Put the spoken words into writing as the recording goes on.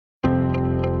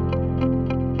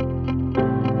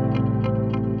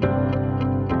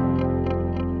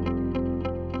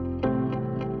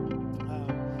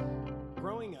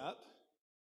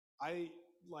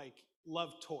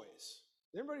love toys.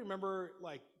 Everybody remember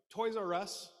like Toys R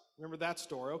Us? Remember that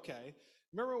store? Okay.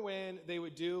 Remember when they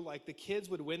would do like the kids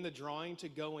would win the drawing to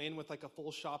go in with like a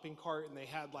full shopping cart and they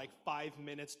had like 5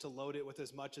 minutes to load it with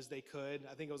as much as they could?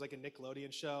 I think it was like a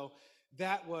Nickelodeon show.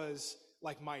 That was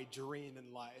like my dream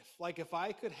in life. Like if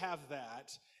I could have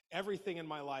that, everything in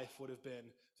my life would have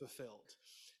been fulfilled.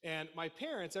 And my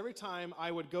parents, every time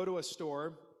I would go to a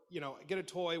store, get a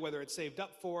toy, whether it's saved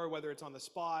up for, whether it's on the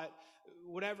spot,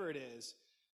 whatever it is,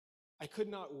 I could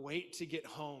not wait to get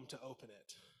home to open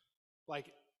it.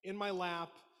 Like in my lap,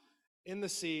 in the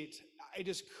seat, I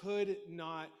just could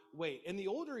not wait. And the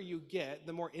older you get,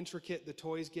 the more intricate the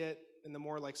toys get, and the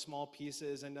more like small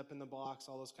pieces end up in the box,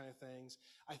 all those kind of things.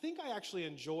 I think I actually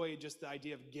enjoyed just the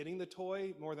idea of getting the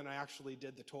toy more than I actually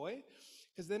did the toy.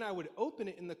 Because then I would open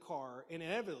it in the car, and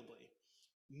inevitably,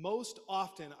 most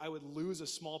often I would lose a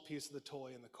small piece of the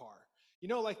toy in the car.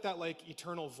 Like that like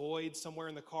eternal void somewhere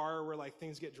in the car where like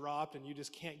things get dropped and you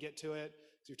just can't get to it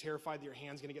because you're terrified that your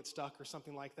hand's gonna get stuck or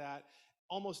something like that.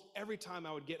 Almost every time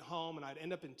I would get home and I'd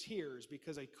end up in tears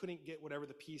because I couldn't get whatever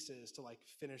the piece is to like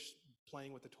finish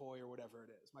playing with the toy or whatever it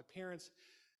is. My parents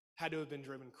had to have been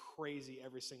driven crazy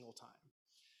every single time.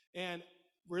 And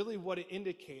really what it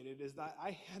indicated is that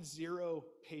I had zero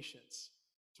patience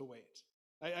to wait.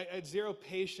 I had zero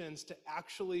patience to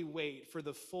actually wait for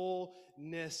the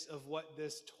fullness of what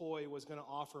this toy was going to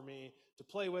offer me to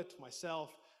play with,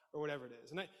 myself, or whatever it is.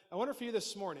 And I wonder for you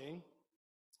this morning,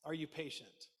 are you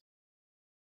patient?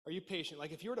 Are you patient?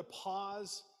 Like if you were to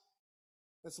pause,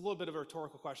 that's a little bit of a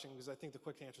rhetorical question because I think the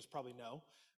quick answer is probably no.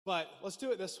 But let's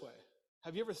do it this way.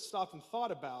 Have you ever stopped and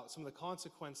thought about some of the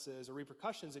consequences or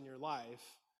repercussions in your life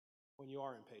when you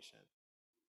are impatient?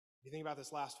 If you think about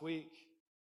this last week,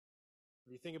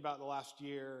 if you think about the last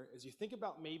year, as you think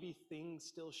about maybe things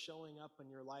still showing up in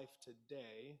your life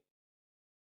today,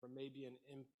 or maybe an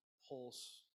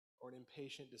impulse or an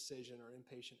impatient decision or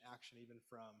impatient action even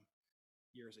from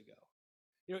years ago.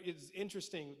 It's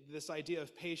interesting, this idea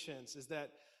of patience is that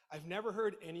I've never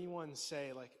heard anyone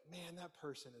say like, man, that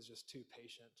person is just too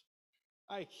patient.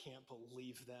 I can't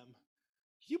believe them.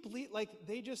 You believe like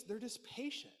they're just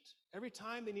patient. Every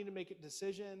time they need to make a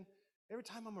decision, every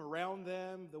time I'm around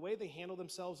them, the way they handle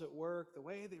themselves at work, the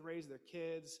way they raise their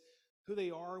kids, who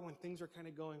they are when things are kind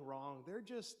of going wrong, they're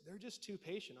just too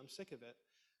patient. I'm sick of it.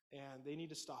 And they need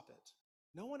to stop it.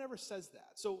 No one ever says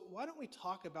that. So why don't we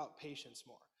talk about patience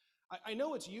more? I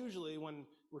know it's usually when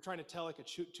we're trying to tell like a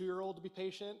 2-year-old to be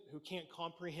patient who can't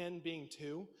comprehend being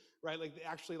two, right? Like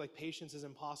actually like patience is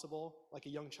impossible, like a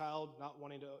young child not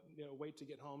wanting to wait to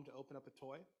get home to open up a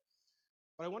toy.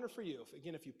 But I wonder for you,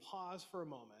 if you pause for a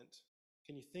moment,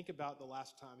 can you think about the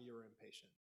last time you were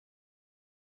impatient?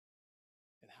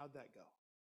 And how'd that go?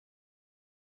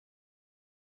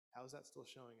 How's that still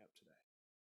showing up today?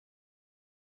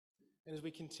 And as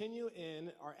we continue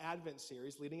in our Advent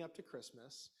series leading up to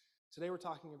Christmas, today we're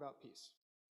talking about peace.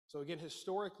 So again,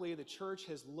 historically, the church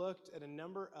has looked at a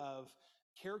number of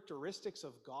characteristics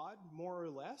of God, more or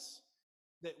less,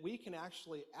 that we can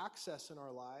actually access in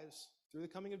our lives through the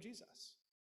coming of Jesus.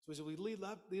 So as we lead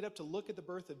up to look at the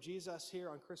birth of Jesus here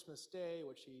on Christmas Day,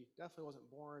 which he definitely wasn't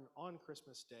born on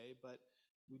Christmas Day, but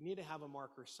we need to have a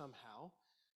marker somehow,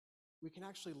 we can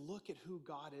actually look at who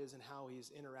God is and how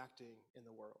he's interacting in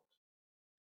the world.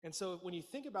 And so when you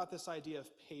think about this idea of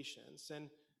patience,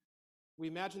 and we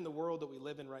imagine the world that we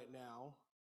live in right now,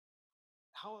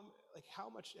 how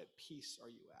much at peace are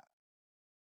you at?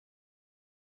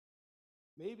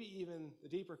 Maybe even the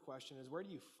deeper question is, where do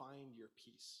you find your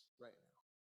peace right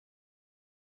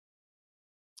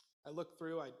now? I looked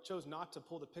through, I chose not to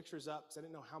pull the pictures up because I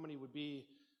didn't know how many would be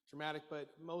dramatic, but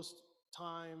most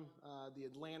time, the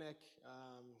Atlantic,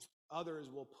 others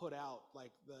will put out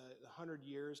like the 100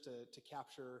 years to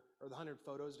capture, or the 100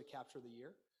 photos to capture the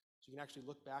year. So you can actually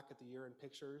look back at the year in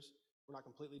pictures. We're not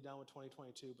completely done with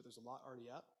 2022, but there's a lot already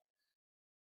up.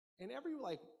 And every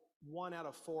like 1 out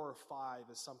of 4 or 5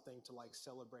 is something to like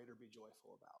celebrate or be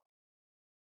joyful about.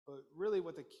 But really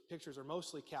what the pictures are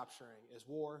mostly capturing is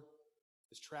war,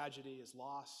 is tragedy, is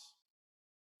loss,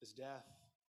 is death,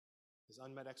 is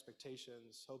unmet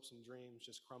expectations, hopes and dreams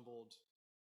just crumbled,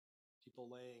 people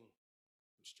laying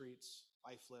in streets,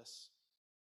 lifeless.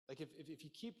 Like if you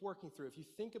keep working through, if you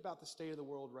think about the state of the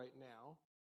world right now,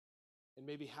 and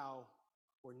maybe how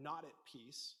we're not at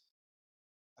peace,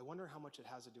 I wonder how much it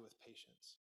has to do with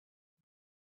patience.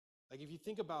 Like if you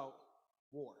think about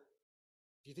war,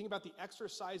 if you think about the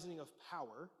exercising of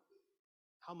power,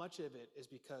 how much of it is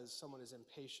because someone is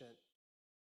impatient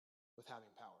with having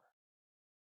power?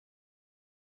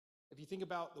 If you think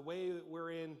about the way that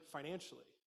we're in financially,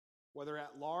 whether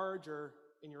at large or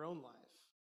in your own life,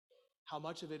 how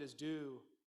much of it is due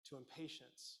to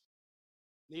impatience,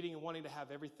 needing and wanting to have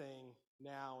everything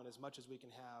now and as much as we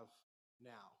can have now,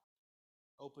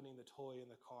 opening the toy in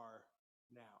the car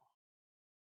now.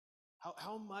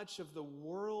 How much of the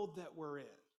world that we're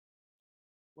in,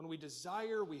 when we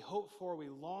desire, we hope for, we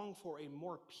long for a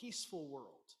more peaceful world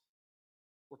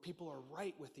where people are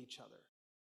right with each other,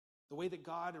 the way that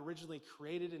God originally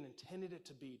created and intended it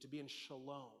to be in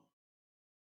shalom,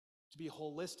 to be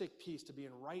holistic peace, to be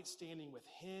in right standing with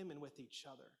Him and with each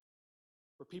other,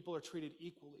 where people are treated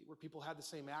equally, where people have the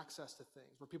same access to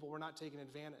things, where people were not taken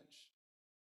advantage.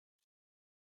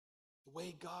 The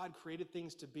way God created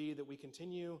things to be that we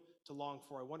continue to long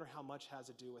for, I wonder how much has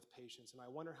to do with patience. And I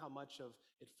wonder how much of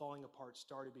it falling apart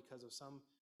started because of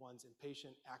someone's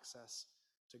impatient access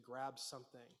to grab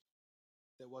something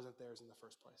that wasn't theirs in the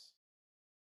first place.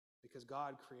 Because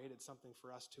God created something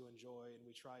for us to enjoy, and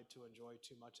we tried to enjoy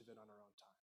too much of it on our own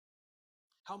time.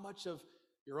 How much of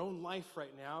your own life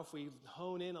right now, if we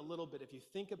hone in a little bit, if you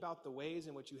think about the ways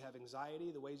in which you have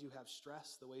anxiety, the ways you have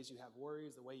stress, the ways you have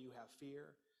worries, the way you have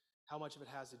fear, how much of it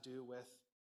has to do with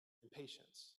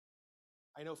impatience?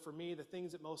 I know for me, the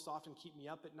things that most often keep me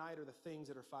up at night are the things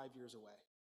that are 5 years away,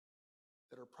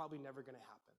 that are probably never going to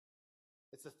happen.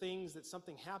 It's the things that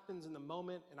something happens in the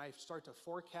moment and I start to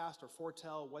forecast or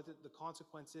foretell what the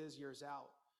consequence is years out,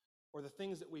 or the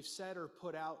things that we've said or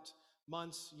put out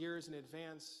months, years in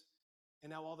advance,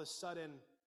 and now all of a sudden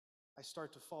I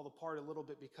start to fall apart a little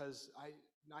bit because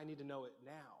I need to know it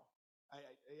now.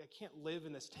 I can't live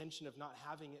in this tension of not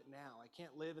having it now. I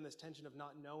can't live in this tension of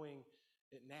not knowing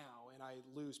it now, and I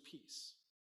lose peace.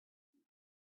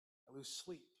 I lose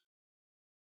sleep.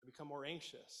 I become more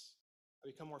anxious. I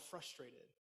become more frustrated.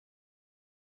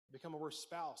 I become a worse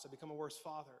spouse. I become a worse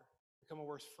father. I become a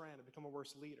worse friend. I become a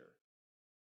worse leader.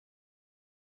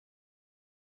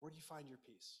 Where do you find your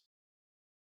peace?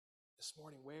 This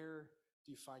morning, where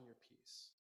do you find your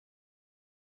peace?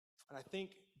 And I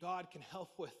think God can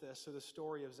help with this through the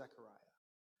story of Zechariah.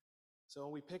 So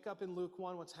when we pick up in Luke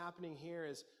 1, what's happening here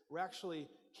is we're actually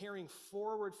carrying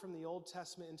forward from the Old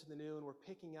Testament into the New, and we're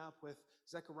picking up with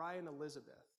Zechariah and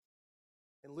Elizabeth.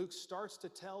 And Luke starts to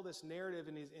tell this narrative,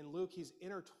 and in Luke, he's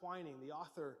intertwining, the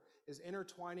author is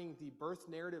intertwining the birth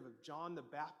narrative of John the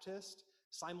Baptist,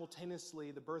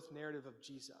 simultaneously the birth narrative of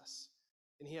Jesus.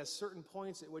 And he has certain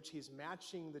points at which he's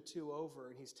matching the two over,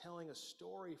 and he's telling a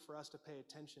story for us to pay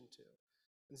attention to.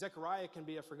 And Zechariah can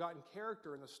be a forgotten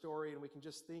character in the story, and we can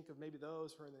just think of maybe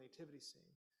those who are in the nativity scene.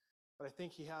 But I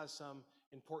think he has some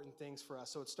important things for us.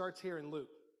 So it starts here in Luke.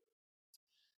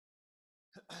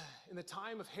 In the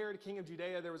time of Herod, king of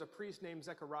Judea, there was a priest named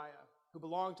Zechariah, who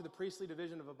belonged to the priestly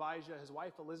division of Abijah. His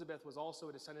wife Elizabeth was also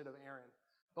a descendant of Aaron.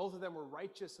 Both of them were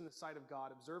righteous in the sight of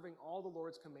God, observing all the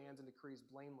Lord's commands and decrees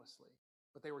blamelessly.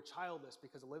 But they were childless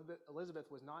because Elizabeth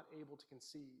was not able to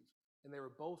conceive, and they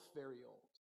were both very old.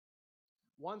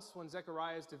 Once, when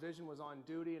Zechariah's division was on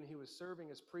duty and he was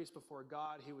serving as priest before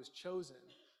God, he was chosen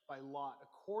by Lot,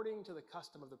 according to the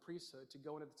custom of the priesthood, to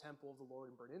go into the temple of the Lord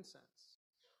and burn incense.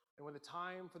 And when the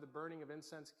time for the burning of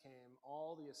incense came,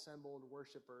 all the assembled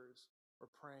worshipers were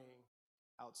praying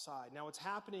outside. Now what's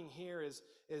happening here is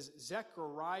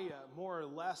Zechariah, more or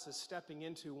less, is stepping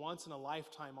into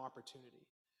once-in-a-lifetime opportunity.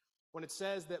 When it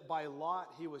says that by Lot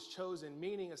he was chosen,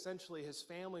 meaning essentially his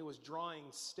family was drawing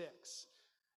sticks.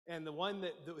 And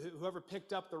whoever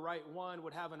picked up the right one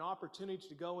would have an opportunity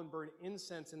to go and burn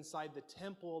incense inside the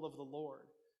temple of the Lord.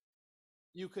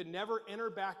 You could never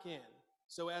enter back in.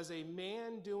 So as a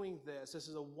man doing this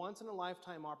is a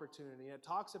once-in-a-lifetime opportunity. And it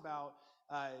talks about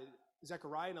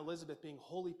Zechariah and Elizabeth being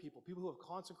holy people, people who have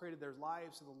consecrated their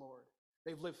lives to the Lord.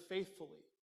 They've lived faithfully.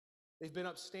 They've been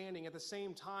upstanding. At the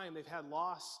same time, they've had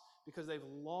loss because they've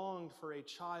longed for a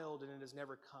child and it has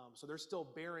never come. So they're still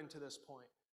barren to this point.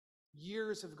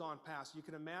 Years have gone past. You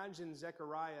can imagine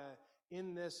Zechariah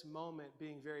in this moment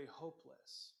being very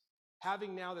hopeless.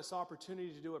 Having now this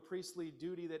opportunity to do a priestly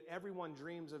duty that everyone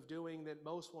dreams of doing that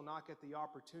most will not get the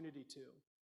opportunity to.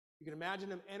 You can imagine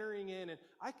him entering in, and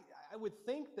I would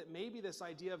think that maybe this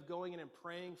idea of going in and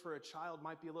praying for a child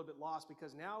might be a little bit lost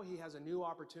because now he has a new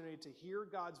opportunity to hear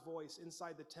God's voice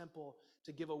inside the temple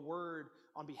to give a word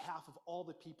on behalf of all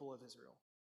the people of Israel.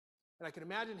 And I can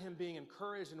imagine him being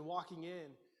encouraged and walking in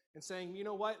and saying, you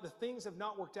know what, the things have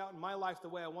not worked out in my life the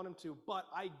way I want them to, but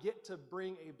I get to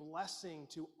bring a blessing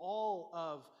to all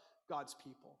of God's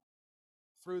people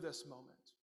through this moment.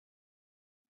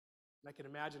 And I can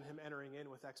imagine him entering in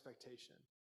with expectation,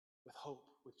 with hope,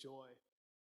 with joy,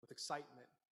 with excitement.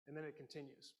 And then it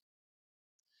continues.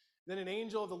 Then an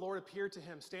angel of the Lord appeared to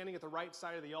him, standing at the right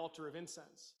side of the altar of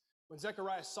incense. When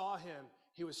Zechariah saw him,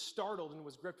 he was startled and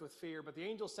was gripped with fear. But the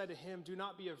angel said to him, "Do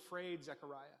not be afraid,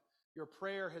 Zechariah. Your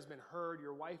prayer has been heard.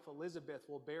 Your wife Elizabeth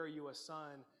will bear you a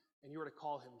son, and you are to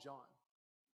call him John.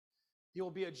 He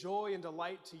will be a joy and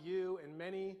delight to you, and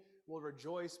many will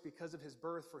rejoice because of his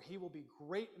birth, for he will be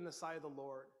great in the sight of the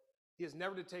Lord. He is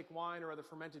never to take wine or other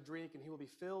fermented drink, and he will be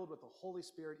filled with the Holy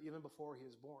Spirit even before he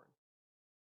is born.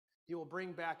 He will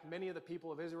bring back many of the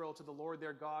people of Israel to the Lord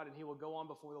their God, and he will go on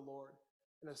before the Lord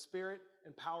in the spirit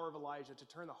and power of Elijah to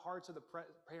turn the hearts of the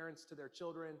parents to their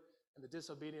children and the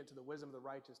disobedient to the wisdom of the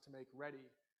righteous, to make ready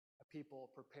a people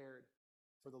prepared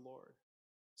for the Lord."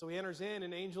 So he enters in,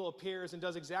 an angel appears and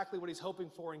does exactly what he's hoping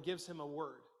for and gives him a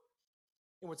word.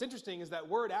 And what's interesting is that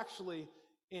word actually,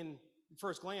 in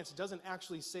first glance, it doesn't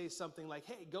actually say something like,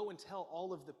 "Hey, go and tell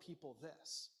all of the people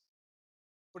this."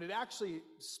 But it actually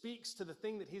speaks to the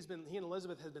thing that he and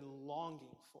Elizabeth had been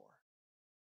longing for.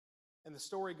 And the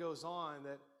story goes on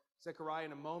that Zechariah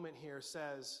in a moment here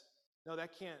says, "No,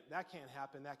 that can't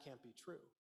happen. That can't be true."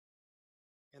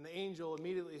 And the angel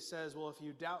immediately says, "Well, if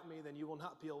you doubt me, then you will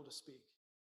not be able to speak."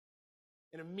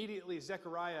 And immediately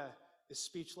Zechariah is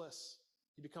speechless.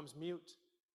 He becomes mute.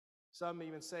 Some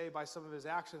even say by some of his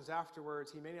actions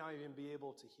afterwards, he may not even be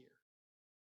able to hear.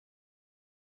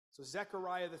 So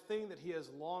Zechariah, the thing that he has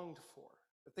longed for,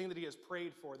 the thing that he has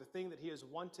prayed for, the thing that he has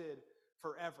wanted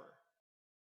forever,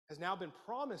 has now been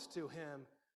promised to him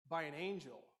by an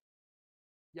angel.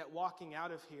 Yet walking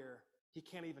out of here, he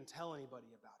can't even tell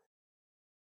anybody about it.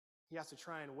 He has to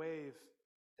try and wave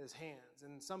his hands.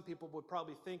 And some people would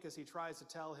probably think, as he tries to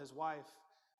tell his wife,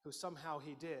 how somehow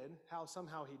he did,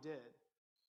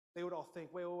 they would all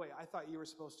think, wait, I thought you were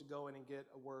supposed to go in and get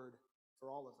a word for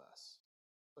all of us.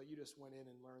 But you just went in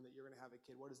and learned that you're going to have a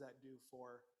kid. What does that do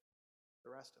for the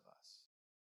rest of us?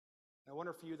 I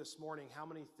wonder for you this morning, how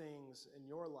many things in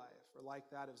your life are like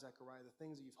that of Zechariah, the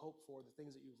things that you've hoped for, the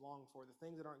things that you've longed for, the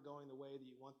things that aren't going the way that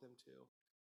you want them to,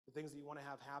 the things that you want to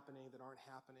have happening that aren't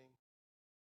happening,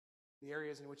 the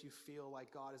areas in which you feel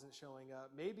like God isn't showing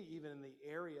up, maybe even in the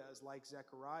areas like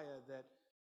Zechariah that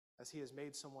as he has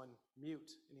made someone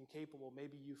mute and incapable,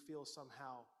 maybe you feel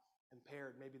somehow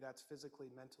impaired. Maybe that's physically,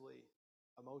 mentally,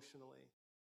 emotionally,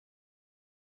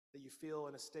 that you feel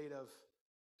in a state of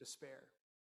despair,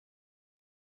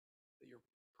 that your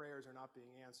prayers are not being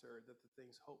answered, that the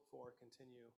things hoped for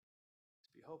continue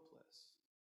to be hopeless.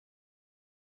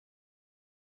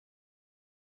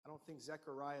 I don't think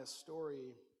Zechariah's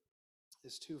story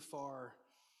is too far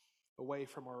away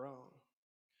from our own.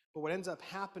 But what ends up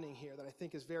happening here that I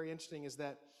think is very interesting is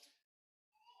that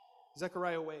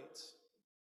Zechariah waits.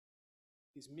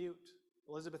 He's mute.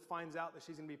 Elizabeth finds out that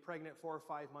she's going to be pregnant 4 or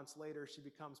 5 months later. She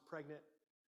becomes pregnant.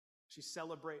 She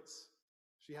celebrates.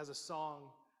 She has a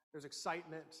song. There's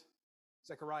excitement.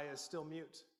 Zechariah is still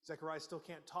mute. Zechariah still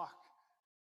can't talk.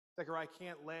 Zechariah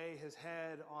can't lay his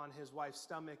head on his wife's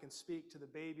stomach and speak to the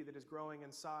baby that is growing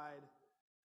inside.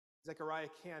 Zechariah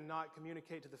cannot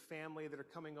communicate to the family that are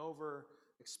coming over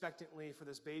expectantly for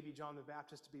this baby, John the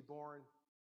Baptist, to be born.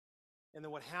 And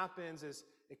then what happens is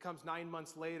it comes 9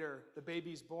 months later, the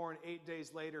baby's born. 8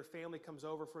 days later, family comes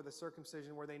over for the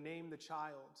circumcision where they name the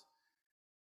child.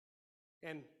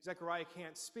 And Zechariah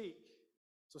can't speak.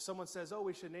 So someone says, "Oh,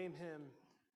 we should name him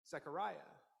Zechariah."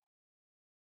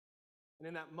 And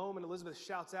in that moment, Elizabeth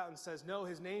shouts out and says, "No,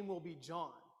 his name will be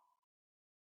John."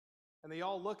 And they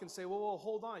all look and say, well,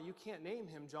 hold on. You can't name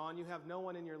him John. You have no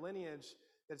one in your lineage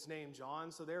that's named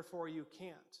John, so therefore you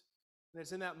can't. And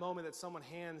it's in that moment that someone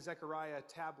hands Zechariah a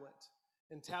tablet.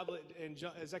 And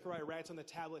Zechariah writes on the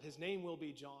tablet, "His name will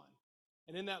be John."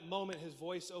 And in that moment, his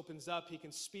voice opens up. He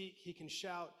can speak, he can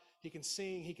shout, he can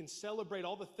sing, he can celebrate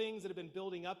all the things that have been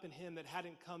building up in him that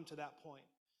hadn't come to that point.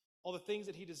 All the things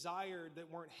that he desired that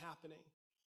weren't happening.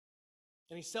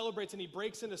 And he celebrates and he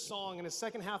breaks into song. And the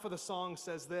second half of the song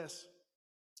says this.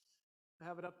 I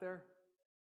have it up there.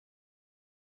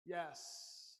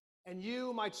 Yes. "And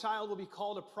you, my child, will be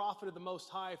called a prophet of the Most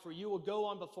High, for you will go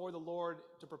on before the Lord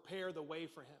to prepare the way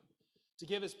for him, to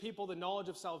give his people the knowledge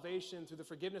of salvation through the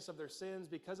forgiveness of their sins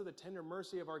because of the tender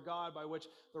mercy of our God, by which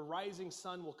the rising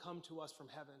sun will come to us from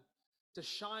heaven, to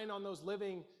shine on those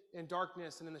living in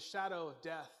darkness and in the shadow of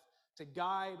death, to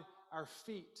guide our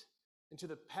feet into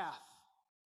the path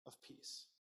of peace."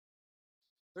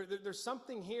 There's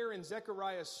something here in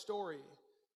Zechariah's story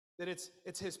that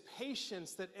it's his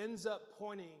patience that ends up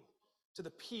pointing to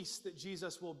the peace that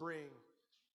Jesus will bring,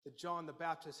 that John the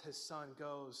Baptist, his son,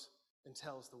 goes and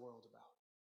tells the world about.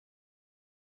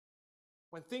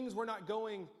 When things were not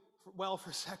going well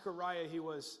for Zechariah, he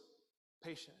was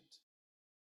patient.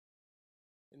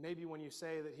 And maybe when you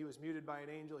say that he was muted by an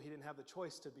angel, he didn't have the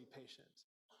choice to be patient.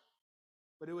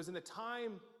 But it was in the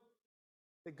time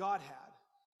that God had,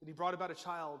 that he brought about a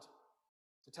child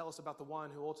to tell us about the one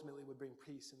who ultimately would bring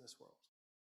peace in this world.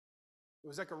 It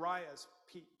was Zechariah's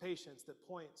patience that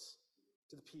points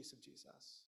to the peace of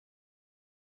Jesus.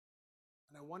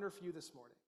 And I wonder for you this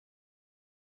morning,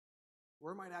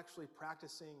 where might actually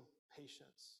practicing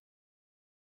patience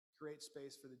create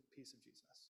space for the peace of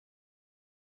Jesus?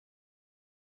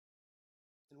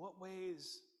 In what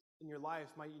ways in your life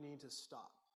might you need to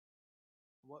stop?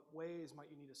 In what ways might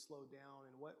you need to slow down?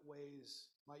 In what ways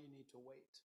might you need to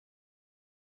wait?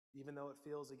 Even though it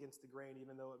feels against the grain,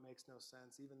 even though it makes no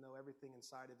sense, even though everything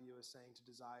inside of you is saying to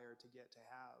desire, to get, to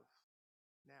have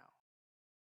now.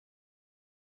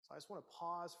 So I just want to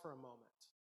pause for a moment.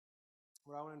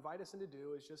 What I want to invite us in to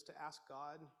do is just to ask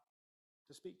God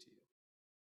to speak to you.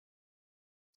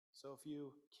 So if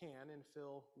you can and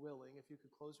feel willing, if you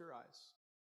could close your eyes,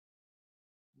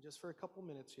 just for a couple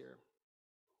minutes here.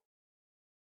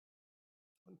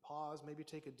 And pause, maybe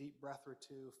take a deep breath or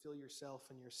two, feel yourself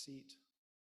in your seat.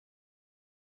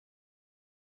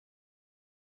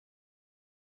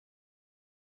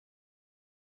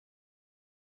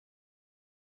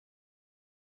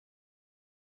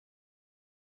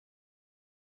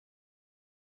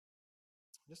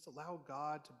 Just allow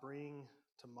God to bring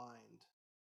to mind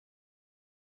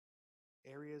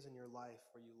areas in your life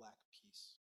where you lack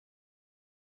peace.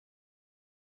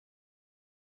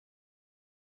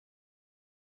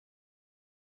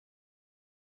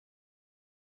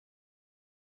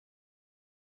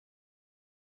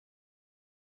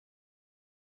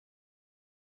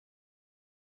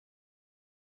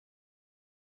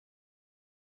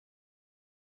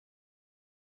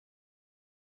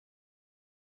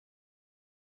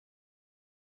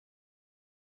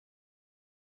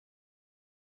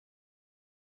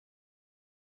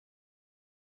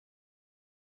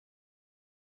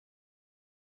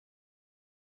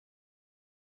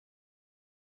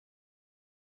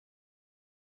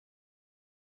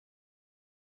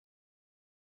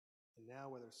 And now,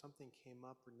 whether something came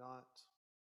up or not,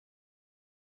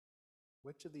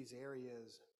 which of these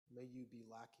areas may you be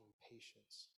lacking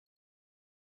patience?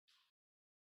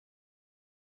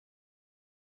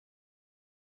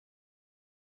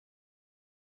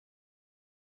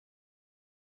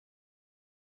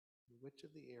 Which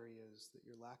of the areas that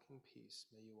you're lacking peace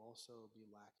may you also be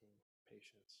lacking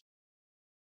patience?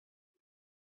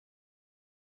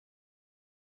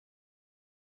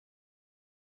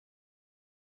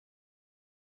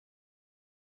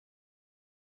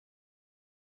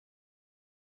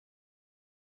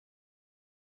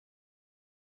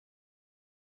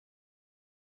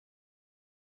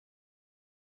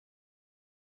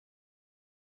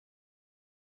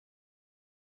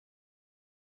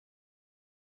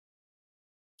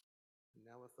 And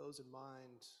now, with those in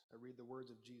mind, I read the words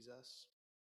of Jesus.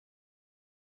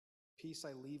 Peace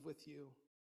I leave with you,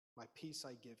 my peace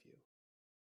I give you.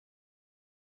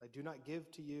 I do not give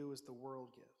to you as the world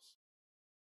gives.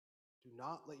 Do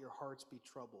not let your hearts be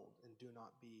troubled, and do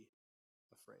not be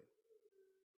afraid.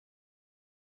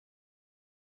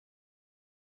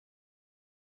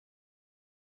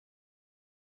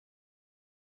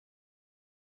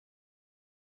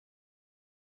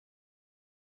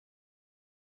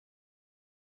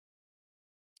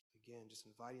 Again, just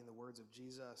inviting the words of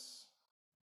Jesus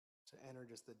to enter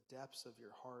just the depths of your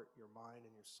heart, your mind,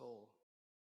 and your soul.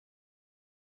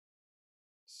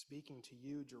 Speaking to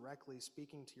you directly,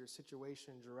 speaking to your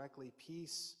situation directly.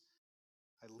 Peace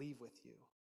I leave with you.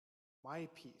 My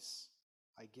peace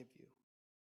I give you.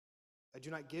 I do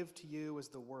not give to you as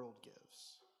the world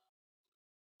gives.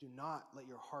 Do not let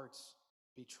your hearts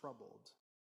be troubled,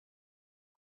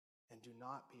 and do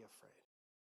not be afraid.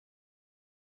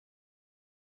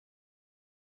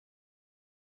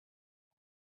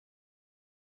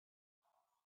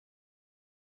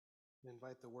 I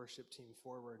invite the worship team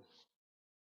forward.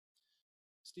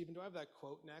 Stephen, do I have that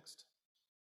quote next?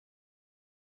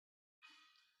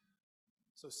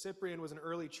 So Cyprian was an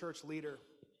early church leader.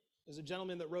 There's a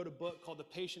gentleman that wrote a book called The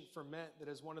Patient Ferment that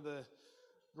is one of the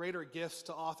greater gifts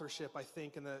to authorship, I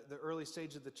think, in the early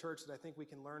stage of the church that I think we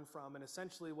can learn from. And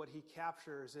essentially what he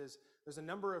captures is there's a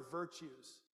number of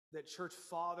virtues that church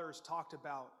fathers talked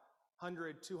about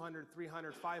 100, 200,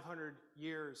 300, 500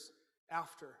 years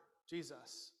after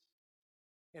Jesus.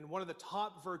 And one of the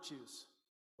top virtues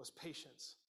was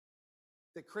patience.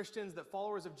 That Christians, that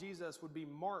followers of Jesus would be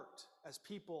marked as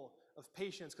people of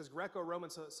patience, because Greco-Roman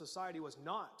society was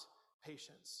not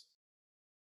patience.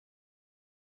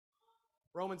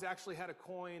 Romans actually had a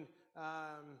coin,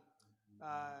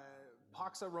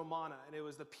 Pax Romana, and it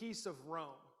was the peace of Rome.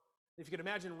 If you could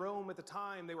imagine Rome at the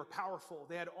time, they were powerful.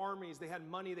 They had armies, they had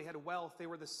money, they had wealth. They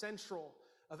were the central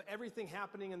of everything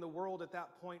happening in the world at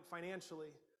that point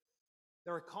financially.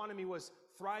 Their economy was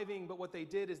thriving, but what they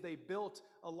did is they built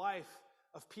a life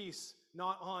of peace,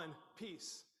 not on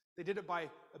peace. They did it by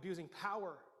abusing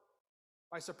power,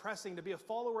 by suppressing. To be a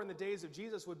follower in the days of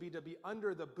Jesus would be to be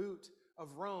under the boot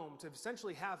of Rome, to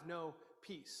essentially have no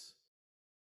peace.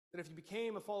 That if you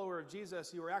became a follower of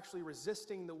Jesus, you were actually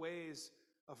resisting the ways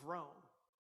of Rome.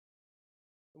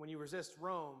 And when you resist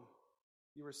Rome,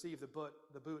 you receive the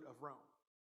boot of Rome.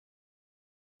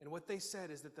 And what they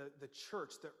said is that the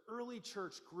church, the early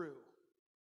church grew,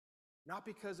 not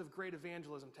because of great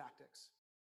evangelism tactics,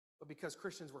 but because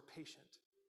Christians were patient.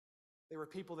 They were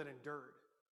people that endured.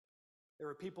 They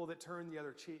were people that turned the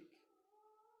other cheek.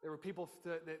 There were people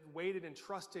that waited and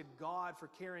trusted God for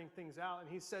carrying things out. And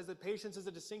he says that patience is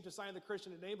a distinctive sign of the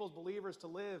Christian. It enables believers to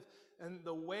live in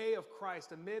the way of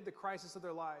Christ amid the crisis of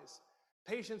their lives.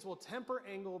 Patience will temper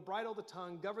anger, bridle the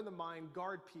tongue, govern the mind,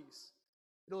 guard peace.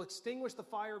 It'll extinguish the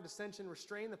fire of dissension,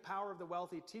 restrain the power of the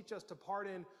wealthy, teach us to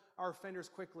pardon our offenders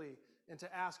quickly, and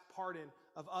to ask pardon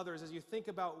of others. As you think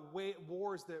about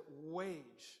wars that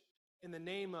wage in the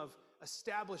name of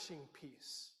establishing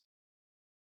peace,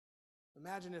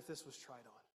 imagine if this was tried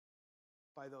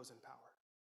on by those in power.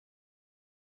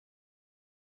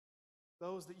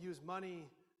 Those that use money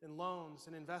and loans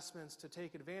and investments to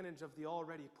take advantage of the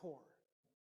already poor.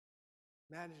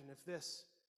 Imagine if this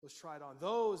was tried on.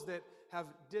 Those that have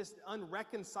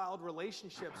unreconciled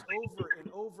relationships over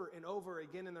and over and over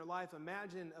again in their life.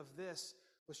 Imagine if this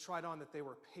was tried on, that they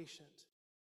were patient.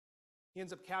 He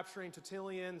ends up capturing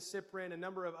Tertullian, Cyprian, a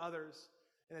number of others.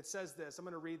 And it says this. I'm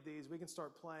going to read these. We can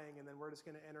start playing, and then we're just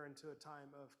going to enter into a time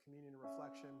of communion and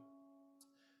reflection.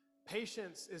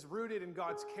 Patience is rooted in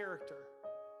God's character.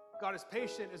 God is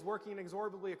patient, is working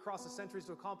inexorably across the centuries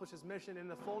to accomplish his mission. In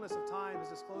the fullness of time, has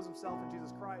disclosed himself in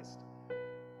Jesus Christ.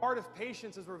 Part of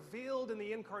patience is revealed in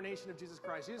the incarnation of Jesus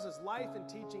Christ. Jesus' life and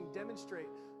teaching demonstrate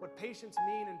what patience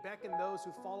means and beckon those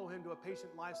who follow him to a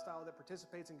patient lifestyle that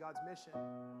participates in God's mission.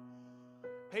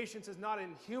 Patience is not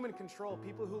in human control.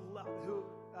 People whose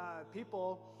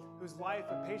life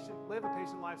live a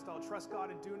patient lifestyle, trust God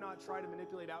and do not try to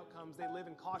manipulate outcomes. They live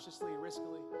cautiously,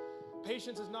 riskily.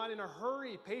 Patience is not in a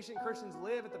hurry. Patient Christians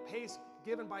live at the pace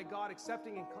given by God,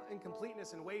 accepting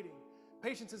incompleteness and waiting.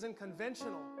 Patience is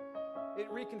unconventional. It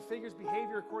reconfigures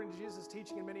behavior according to Jesus'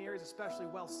 teaching in many areas, especially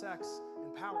wealth, sex,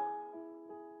 and power.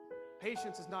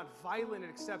 Patience is not violent. It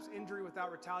accepts injury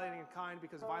without retaliating in kind,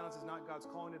 because violence is not God's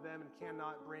calling to them and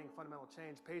cannot bring fundamental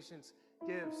change. Patience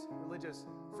gives religious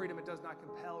freedom. It does not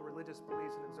compel religious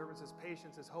beliefs and observances.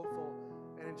 Patience is hopeful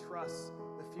and entrusts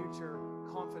the future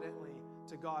confidently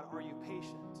to God. Are you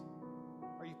patient?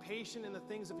 Are you patient in the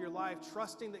things of your life,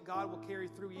 trusting that God will carry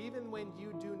through even when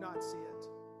you do not see it?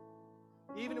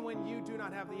 Even when you do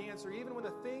not have the answer, even when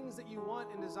the things that you want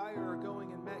and desire are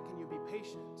going unmet, can you be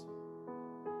patient?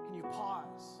 Can you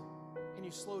pause? Can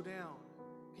you slow down?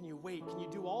 Can you wait? Can you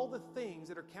do all the things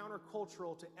that are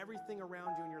countercultural to everything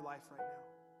around you in your life right now?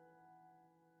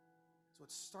 So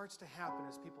what starts to happen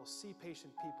is people see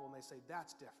patient people and they say,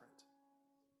 that's different.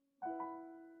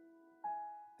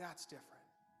 That's different.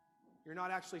 You're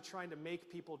not actually trying to make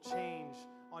people change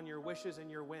on your wishes and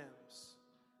your whims.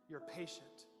 You're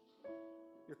patient.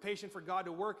 You're patient for God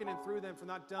to work in and through them, for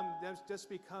not them just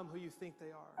become who you think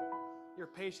they are. You're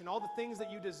patient. All the things that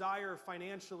you desire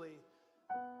financially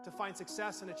to find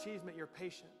success and achievement, you're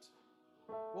patient.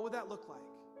 What would that look like?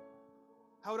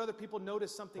 How would other people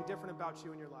notice something different about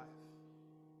you in your life?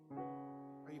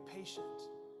 Are you patient?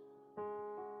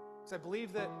 Because I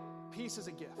believe that peace is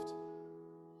a gift.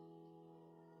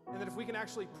 And that if we can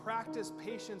actually practice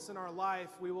patience in our life,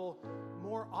 we will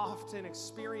more often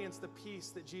experience the peace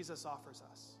that Jesus offers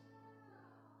us.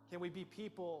 Can we be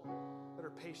people that are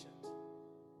patient?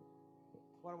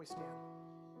 Why don't we stand?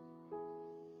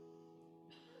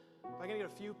 If I can get a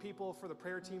few people for the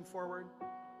prayer team forward.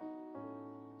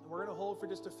 And we're going to hold for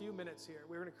just a few minutes here.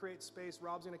 We're going to create space.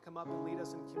 Rob's going to come up and lead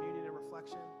us in communion and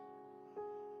reflection.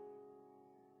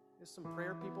 There's some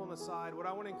prayer people on the side. What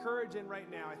I want to encourage in right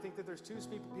now, I think that there's two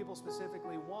people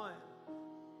specifically. One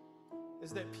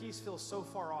is that peace feels so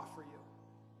far off for you.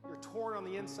 You're torn on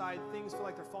the inside. Things feel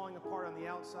like they're falling apart on the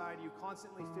outside. You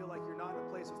constantly feel like you're not in a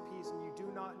place of peace, and you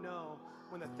do not know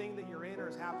when the thing that you're in or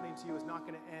is happening to you is not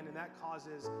going to end, and that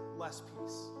causes less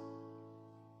peace.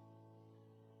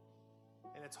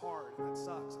 And it's hard, and that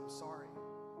sucks. I'm sorry.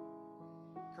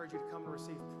 I encourage you to come and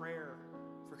receive prayer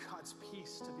for God's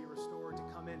peace to be restored, to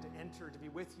come in, to enter, to be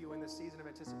with you in this season of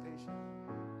anticipation.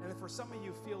 And if for some of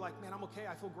you feel like, man, I'm okay,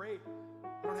 I feel great.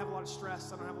 I don't have a lot of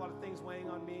stress. I don't have a lot of things weighing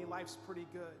on me. Life's pretty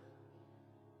good.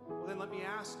 Well, then let me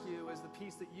ask you, is the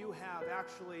peace that you have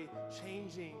actually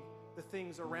changing the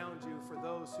things around you for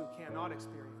those who cannot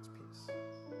experience peace?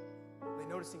 Are they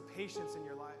noticing patience in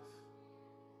your life,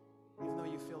 even though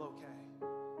you feel okay?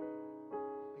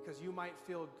 Because you might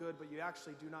feel good, but you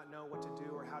actually do not know what to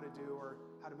do or how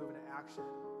to move into action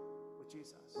with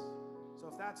Jesus. So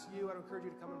if that's you, I'd encourage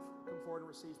you to come forward and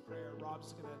receive prayer.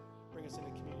 Rob's going to bring us into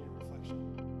communion and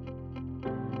reflection.